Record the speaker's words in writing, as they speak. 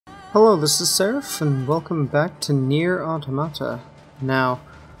Hello, this is Seraph, and welcome back to Nier Automata. Now,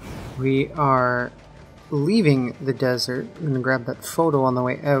 we are leaving the desert. I'm going to grab that photo on the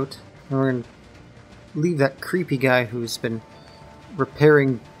way out, and we're going to leave that creepy guy who's been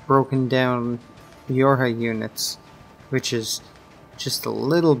repairing broken down Yorha units, which is just a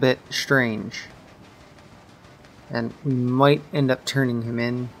little bit strange. And we might end up turning him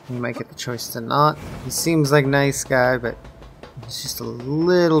in. We might get the choice to not. He seems like a nice guy, but it's just a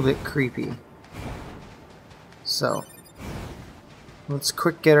little bit creepy. So, let's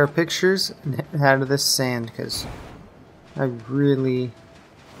quick get our pictures and head out of this sand, because I really...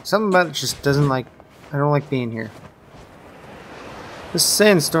 something about it just doesn't like... I don't like being here. This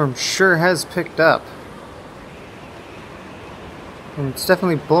sandstorm sure has picked up. And it's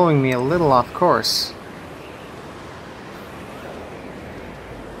definitely blowing me a little off course.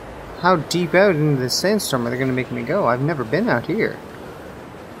 How deep out into the sandstorm are they going to make me go? I've never been out here.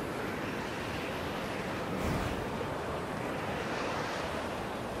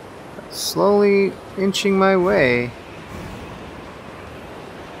 Slowly inching my way.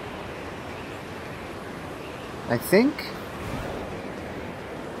 I think.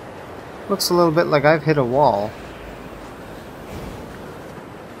 Looks a little bit like I've hit a wall.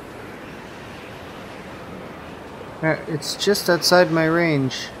 It's just outside my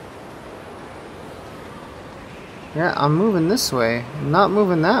range. Yeah, I'm moving this way. I'm not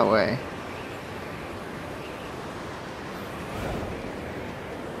moving that way.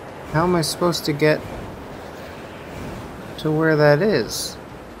 How am I supposed to get to where that is?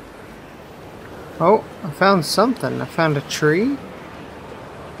 Oh, I found something. I found a tree.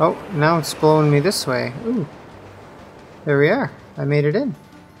 Oh, now it's blowing me this way. Ooh. There we are. I made it in.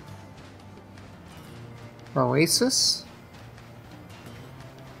 Oasis.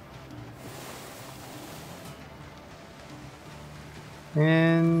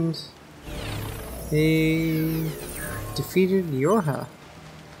 And a defeated Yorha.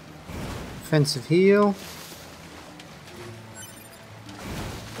 Offensive heal.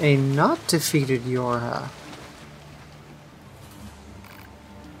 A not defeated Yorha.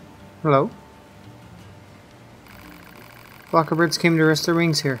 Hello. Flock of birds came to rest their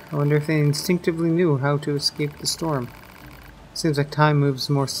wings here. I wonder if they instinctively knew how to escape the storm. Seems like time moves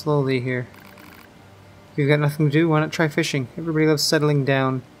more slowly here. If you've got nothing to do, why not try fishing? Everybody loves settling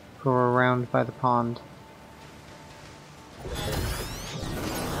down for a round by the pond.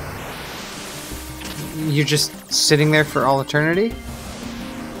 You're just sitting there for all eternity?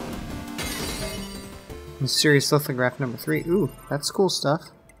 Mysterious lithograph number 3. Ooh, that's cool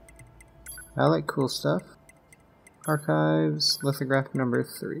stuff. I like cool stuff. Archives, lithograph number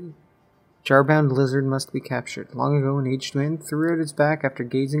 3. Jar-bound lizard must be captured. Long ago, an aged man threw out his back after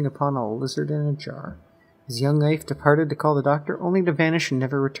gazing upon a lizard in a jar. His young wife departed to call the doctor, only to vanish and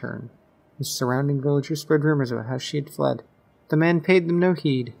never return. His surrounding villagers spread rumors about how she had fled. The man paid them no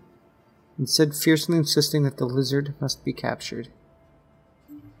heed, instead fiercely insisting that the lizard must be captured.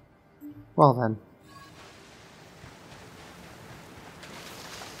 Well then.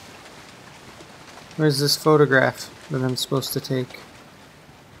 Where's this photograph that I'm supposed to take?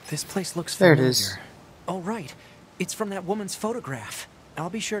 This place looks familiar. There it is. Oh, right. It's from that woman's photograph. I'll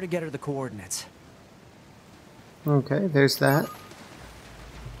be sure to get her the coordinates. Okay, there's that.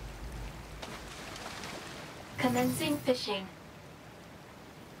 Commencing fishing.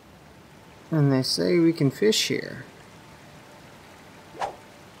 And they say we can fish here.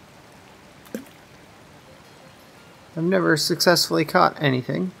 I've never successfully caught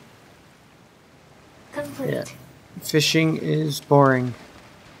anything. Complete. Yeah. Fishing is boring.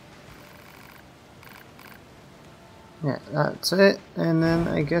 Yeah, that's it. And then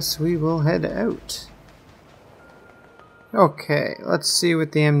I guess we will head out. Okay, let's see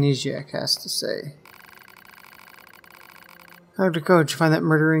what the amnesiac has to say. How'd it go? Did you find that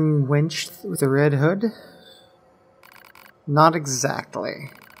murdering wench with a red hood? Not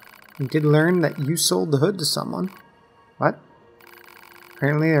exactly. We did learn that you sold the hood to someone. What?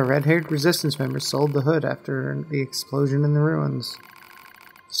 Apparently a red-haired resistance member sold the hood after the explosion in the ruins.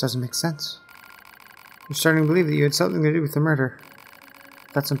 This doesn't make sense. I'm starting to believe that you had something to do with the murder.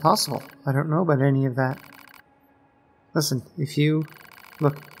 That's impossible. I don't know about any of that. Listen, if you...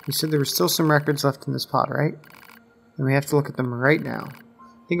 Look, you said there were still some records left in this pot, right? And we have to look at them right now.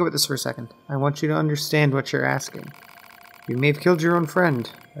 Think about this for a second. I want you to understand what you're asking. You may have killed your own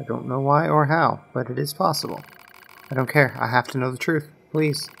friend. I don't know why or how, but it is possible. I don't care. I have to know the truth.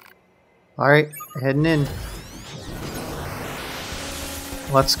 Please. Alright, heading in.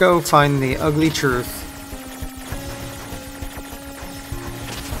 Let's go find the ugly truth.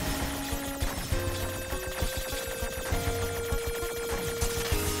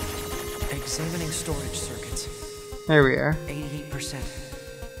 Examining storage circuits. There we are. 88%.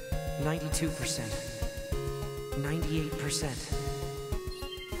 92%.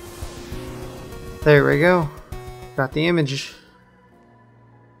 98%. There we go. Got the image.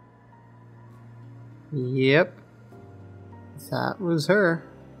 Yep. That was her.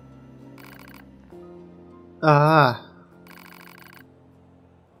 Ah.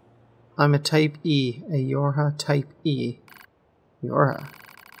 I'm a Type E. A Yorha Type E. Yorha.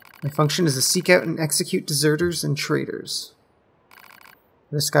 My function is to seek out and execute deserters and traitors.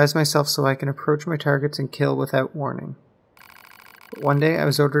 I disguise myself so I can approach my targets and kill without warning. But one day I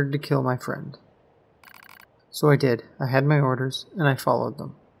was ordered to kill my friend. So I did. I had my orders, and I followed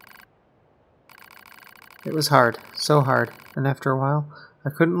them. It was hard, so hard, and after a while,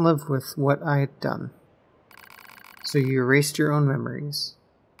 I couldn't live with what I had done. So you erased your own memories.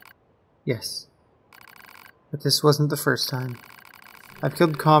 Yes. But this wasn't the first time. I've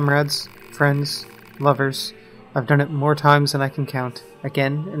killed comrades, friends, lovers. I've done it more times than I can count.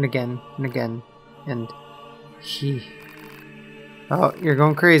 Again and again and again. And he... Oh, you're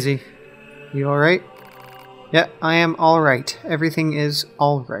going crazy. You alright? Yeah, I am alright. Everything is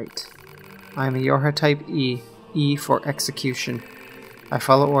alright. I am a Yorha Type E. E for execution. I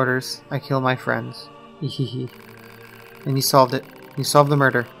follow orders. I kill my friends. Hehehe. And you solved it. You solved the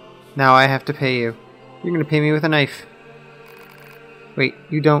murder. Now I have to pay you. You're gonna pay me with a knife. Wait,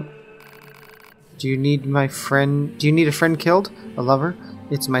 you don't... Do you need my friend... Do you need a friend killed? A lover?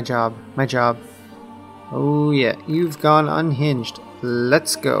 It's my job. My job. Oh yeah, you've gone unhinged.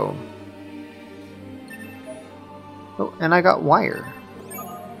 Let's go. Oh, and I got wire.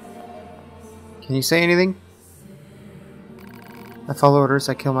 Can you say anything? I follow orders,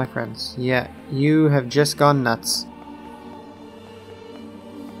 I kill my friends. Yeah, you have just gone nuts.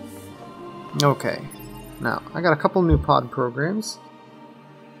 Okay. Now, I got a couple new pod programs.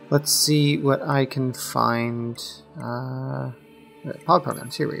 Let's see what I can find. Pod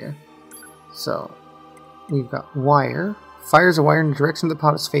programs, here we go. So, we've got wire. Fires a wire in the direction the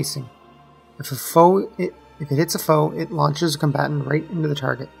pod is facing. If it hits a foe, it launches a combatant right into the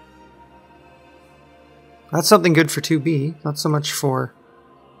target. That's something good for 2B, not so much for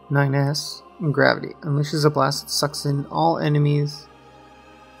 9S. And gravity. Unleashes a blast that sucks in all enemies.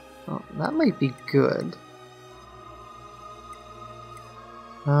 Oh, that might be good.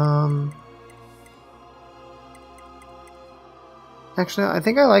 Actually, I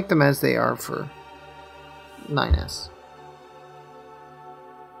think I like them as they are for 9S.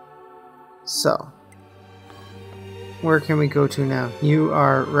 So, where can we go to now? You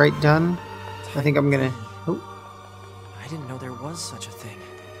are right done. I think I'm gonna... Oh. I didn't know there was such a thing.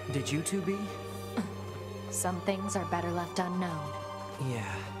 Did you two be? Some things are better left unknown.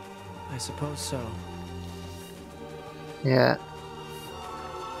 Yeah, I suppose so. Yeah.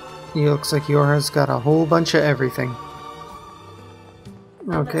 He looks like Yorha's got a whole bunch of everything.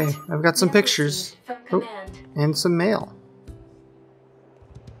 Okay, I've got some pictures. Oh, and some mail.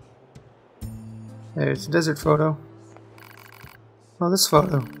 There's a desert photo. Oh, this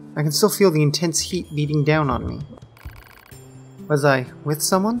photo. I can still feel the intense heat beating down on me. Was I with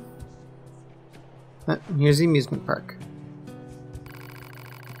someone? Here's the amusement park.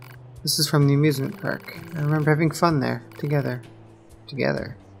 This is from the amusement park. I remember having fun there. Together.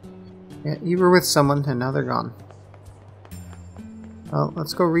 Yeah, you were with someone and now they're gone. Well,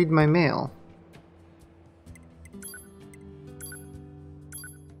 let's go read my mail.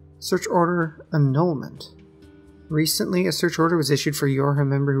 Search order annulment. Recently, a search order was issued for Yorha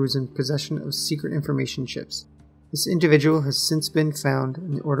member who was in possession of secret information chips. This individual has since been found,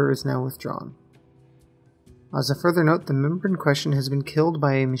 and the order is now withdrawn. As a further note, the member in question has been killed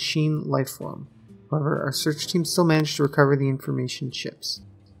by a machine lifeform. However, our search team still managed to recover the information chips.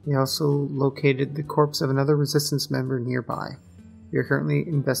 We also located the corpse of another resistance member nearby. We are currently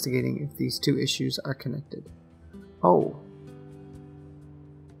investigating if these two issues are connected. Oh.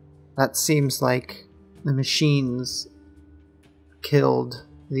 That seems like the machines killed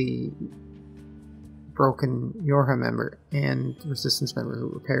the broken Yorha member and resistance member who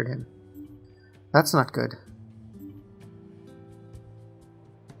repaired him. That's not good.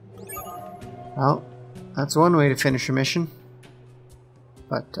 Well, that's one way to finish a mission.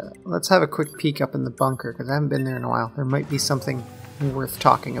 But let's have a quick peek up in the bunker, because I haven't been there in a while. There might be something worth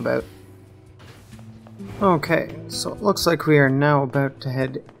talking about. Okay, so it looks like we are now about to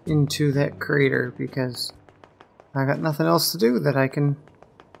head into that crater, because I got nothing else to do that I can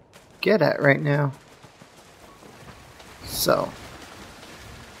get at right now. So,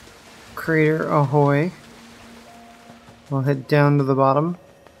 crater ahoy. We'll head down to the bottom.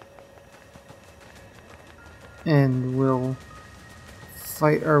 And we'll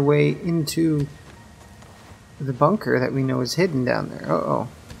fight our way into the bunker that we know is hidden down there. Uh-oh.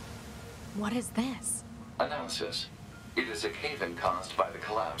 What is this? Analysis. It is a cave-in caused by the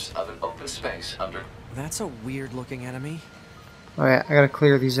collapse of an open space under... That's a weird-looking enemy. Oh yeah, I gotta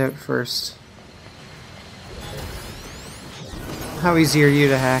clear these out first. How easy are you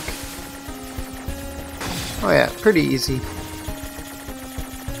to hack? Oh yeah, pretty easy.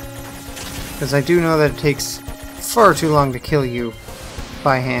 Because I do know that it takes far too long to kill you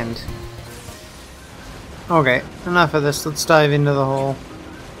by hand. Okay, enough of this. Let's dive into the hole.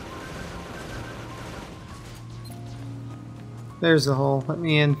 There's the hole. Let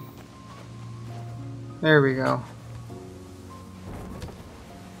me in. There we go.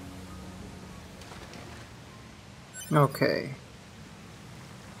 Okay.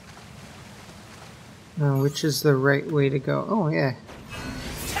 Now, which is the right way to go? Oh, yeah.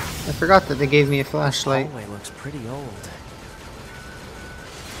 I forgot that they gave me a flashlight. The hallway looks pretty old.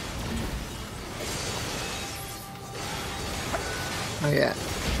 Oh, yeah.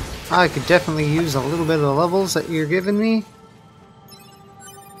 I could definitely use a little bit of the levels that you're giving me.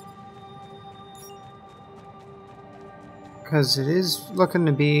 Because it is looking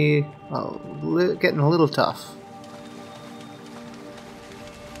to be getting a little tough.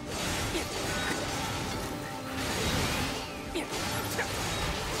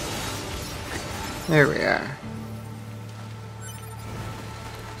 There we are.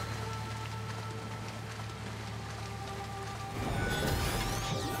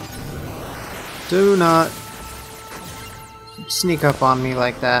 Do not sneak up on me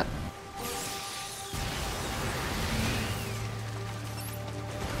like that.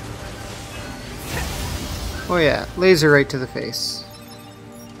 Oh yeah, laser right to the face.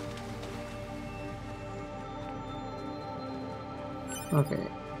 Okay.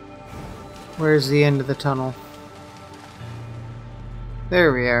 Where's the end of the tunnel?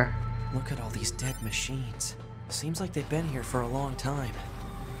 There we are. Look at all these dead machines. Seems like they've been here for a long time.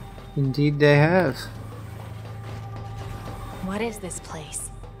 Indeed they have. What is this place?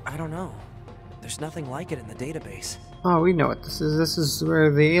 I don't know. There's nothing like it in the database. Oh, we know what this is. This is where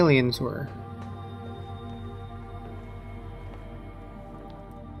the aliens were.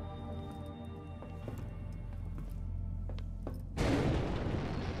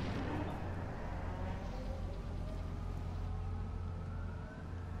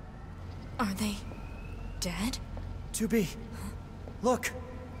 Are they dead? 2B, look!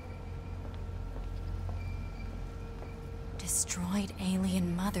 Destroyed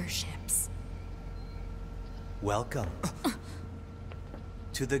alien motherships. Welcome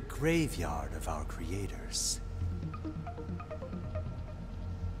to the graveyard of our creators.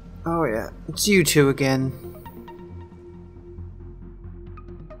 Oh yeah, it's you two again.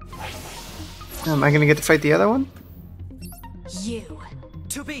 Am I gonna get to fight the other one? You.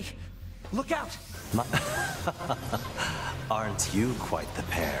 2B, look out! Aren't you quite the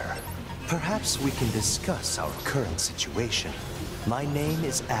pair? Perhaps we can discuss our current situation. My name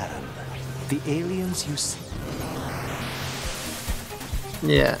is Adam. The aliens you see...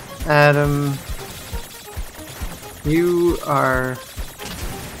 Yeah, Adam. You are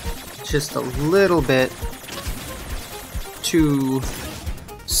just a little bit too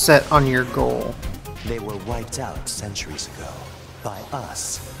set on your goal. They were wiped out centuries ago by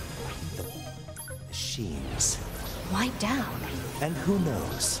us, the machines. Wiped out. And who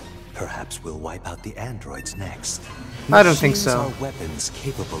knows? Perhaps we'll wipe out the androids next. I don't think Machines so. are weapons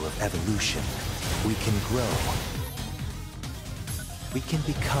capable of evolution. We can grow. We can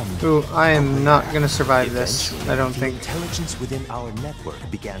become... Ooh, I am not gonna survive this, Eventually, I don't the think. intelligence within our network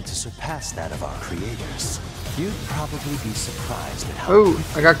began to surpass that of our creators. You'd probably be surprised at how... Ooh,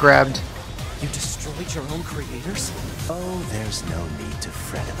 I got grabbed. You destroyed your own creators? Oh, there's no need to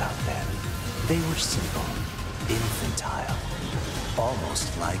fret about them. They were simple, infantile,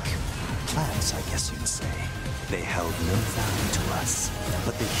 almost like plants, I guess you'd say. They held no value to us,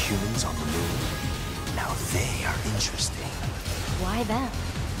 but the humans on the moon, now they are interesting. Why them?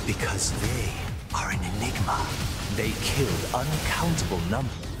 Because they are an enigma. They killed uncountable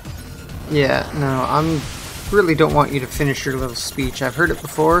numbers. Yeah, no, really don't want you to finish your little speech. I've heard it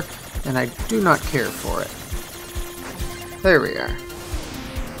before, and I do not care for it. There we are.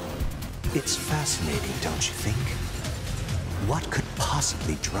 It's fascinating, don't you think? What could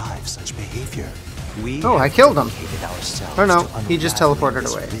possibly drive such behavior? We Oh, I have killed him. dedicated ourselves Oh no, to he just unraveling teleported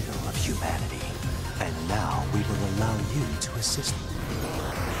this away. riddle of humanity. And now we will allow you to assist.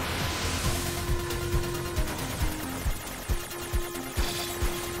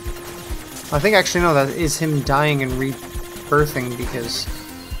 I think actually no, that is him dying and rebirthing because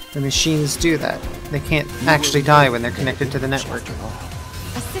the machines do that. They can't actually die when they're connected to the network. After all,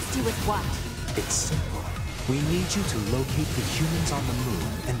 Trust you with what? It's simple. We need you to locate the humans on the moon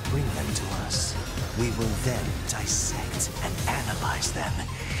and bring them to us. We will then dissect and analyze them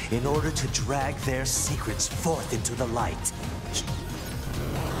in order to drag their secrets forth into the light.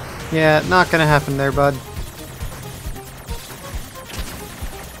 Yeah, not gonna happen there, bud.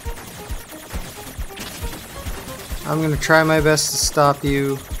 I'm gonna try my best to stop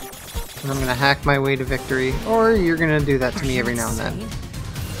you, and I'm gonna hack my way to victory, or you're gonna do that to me every now and then.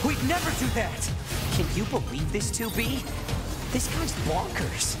 We'd never do that! Can you believe this, 2B? This guy's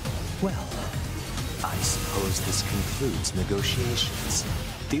bonkers. Well, I suppose this concludes negotiations.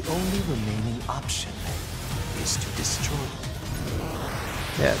 The only remaining option is to destroy.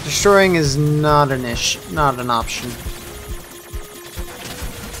 Yeah, destroying is not an option.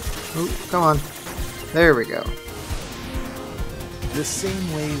 Oh, come on. There we go. The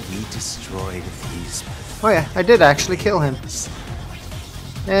same way we destroyed these. Oh yeah, I did actually kill him.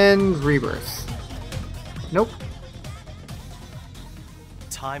 And rebirth. Nope.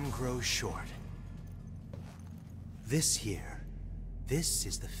 Time grows short. This year, this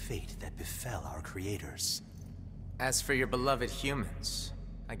is the fate that befell our creators. As for your beloved humans,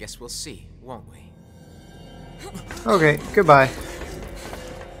 I guess we'll see, won't we? Okay, goodbye.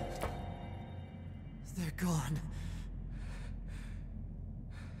 They're gone.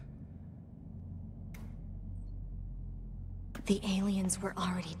 The aliens were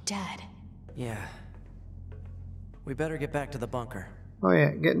already dead. Yeah. We better get back to the bunker. Oh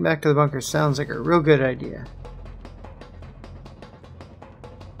yeah, getting back to the bunker sounds like a real good idea.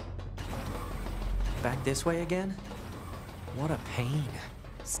 Back this way again? What a pain.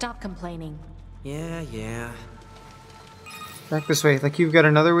 Stop complaining. Yeah. Back this way, like you've got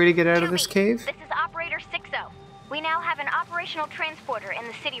another way to get out of this cave? This is Operator 60. We now have an operational transporter in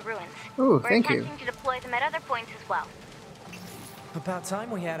the city ruins. Ooh, thank you. We're attempting to deploy them at other points as well. About time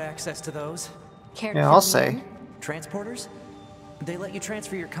we had access to those. Care to Yeah, fill I'll me say. in? Transporters? They let you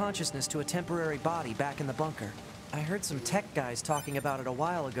transfer your consciousness to a temporary body back in the bunker. I heard some tech guys talking about it a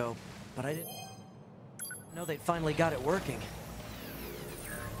while ago, but I didn't know they'd finally got it working.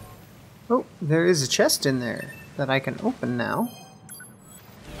 Oh, there is a chest in there that I can open now.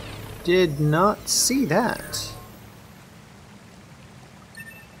 Did not see that.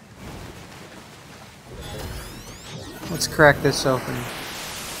 Let's crack this open.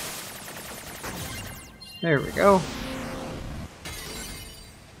 There we go.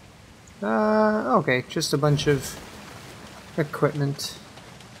 Okay, just a bunch of equipment.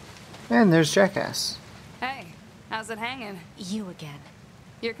 And there's Jackass. Hey, how's it hanging? You again.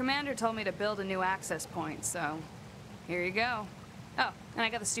 Your commander told me to build a new access point, so here you go. Oh, and I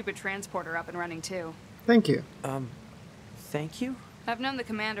got the stupid transporter up and running too. Thank you. Thank you? I've known the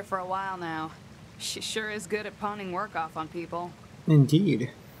commander for a while now. She sure is good at pawning work off on people. Indeed.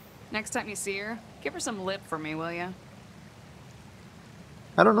 Next time you see her, give her some lip for me, will ya?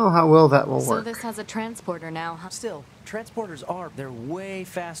 I don't know how well that will So work. this has a transporter now, huh? Still, transporters they're way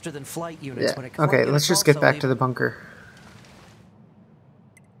faster than flight units Yeah. when it comes Okay, let's just get back to the bunker.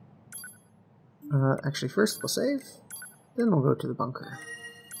 Actually, first we'll save, then we'll go to the bunker.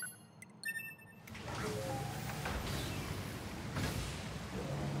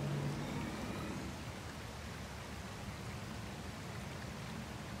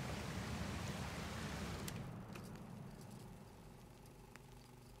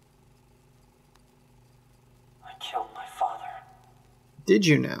 I killed my father. Did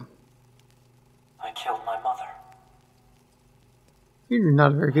you now? I killed my mother. You're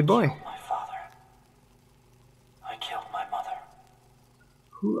not a very good boy. My father. I killed my mother.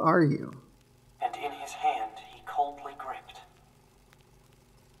 Who are you? And in his hand he coldly gripped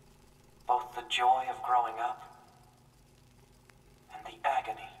both the joy of growing up and the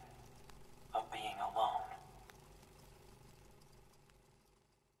agony of being alone.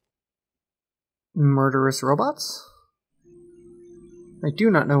 Murderous robots? I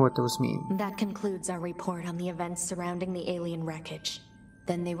do not know what those mean. That concludes our report on the events surrounding the alien wreckage.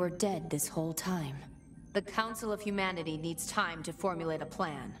 Then they were dead this whole time. The Council of Humanity needs time to formulate a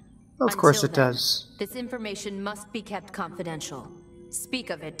plan. Of course it Until then, does. This information must be kept confidential. Speak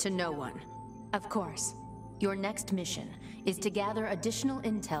of it to no one. Of course. Your next mission is to gather additional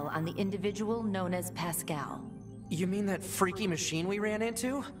intel on the individual known as Pascal. You mean that freaky machine we ran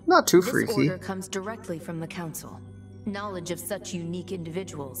into? Not too This freaky. order comes directly from the Council. Knowledge of such unique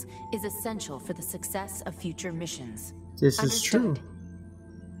individuals is essential for the success of future missions. This is true. Understood.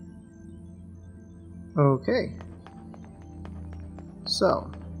 Okay.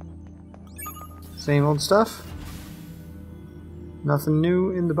 So. Same old stuff. Nothing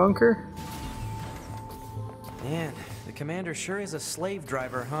new in the bunker. Man, The commander sure is a slave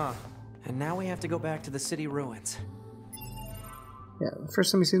driver, huh? And now we have to go back to the city ruins. Yeah,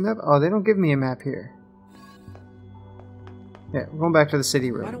 first time we see the map. Oh, they don't give me a map here. Yeah, we're going back to the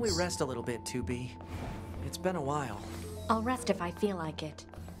city ruins. Why don't we rest a little bit, 2B? It's been a while. I'll rest if I feel like it.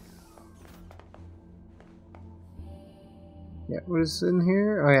 Yeah, what is in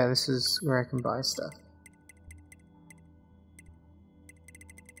here? Oh yeah, this is where I can buy stuff.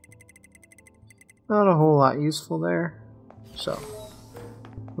 Not a whole lot useful there. So,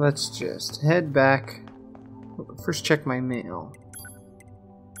 let's just head back. First check my mail.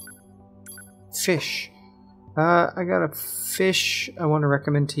 Fish. I got a fish I want to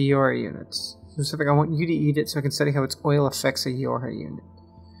recommend to Yora units. Specific, I want you to eat it so I can study how its oil affects a Yora unit.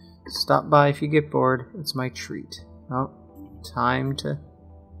 Stop by if you get bored. It's my treat. Oh, time to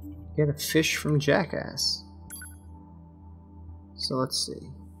get a fish from Jackass. So let's see.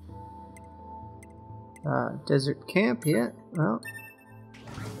 Desert camp, yeah. Well,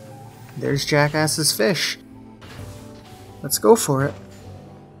 there's Jackass's fish. Let's go for it.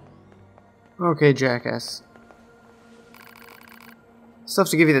 Okay, Jackass. Still have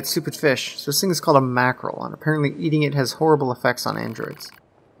to give you that stupid fish. So this thing is called a mackerel, and apparently eating it has horrible effects on androids.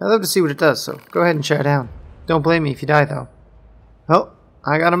 I'd love to see what it does, so go ahead and chow down. Don't blame me if you die, though. Oh,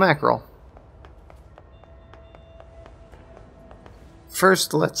 I got a mackerel.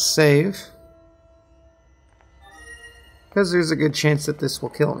 First, let's save. Because there's a good chance that this will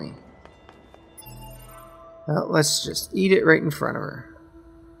kill me. Well, let's just eat it right in front of her.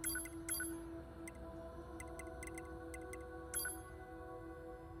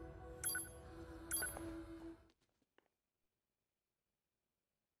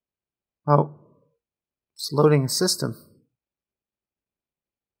 Oh, it's loading a system.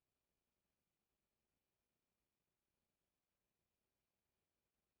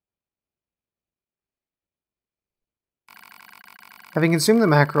 Having consumed the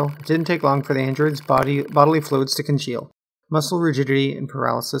mackerel, it didn't take long for the android's bodily fluids to congeal. Muscle rigidity and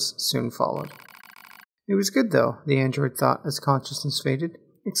paralysis soon followed. It was good, though, the android thought as consciousness faded.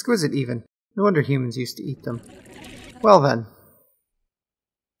 Exquisite, even. No wonder humans used to eat them. Well then.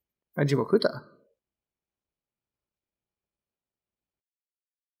 Ajiwakuta.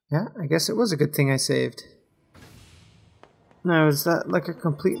 Yeah, I guess it was a good thing I saved. Now, is that like a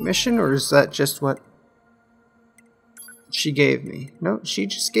complete mission, or is that just what she gave me? No, she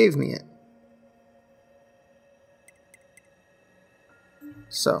just gave me it.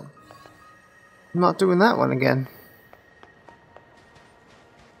 So, I'm not doing that one again.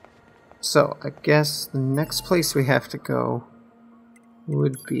 So, I guess the next place we have to go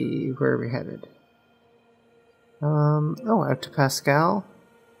would be where we headed. Oh, out to Pascal.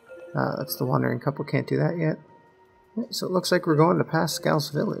 That's the wandering couple, can't do that yet. Yeah, so it looks like we're going to Pascal's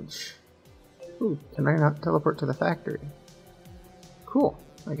village. Ooh, can I not teleport to the factory? Cool.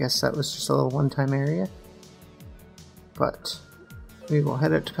 I guess that was just a little one-time area. But we will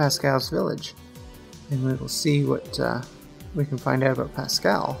head out to Pascal's village, and we will see what we can find out about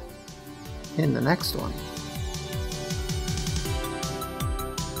Pascal in the next one.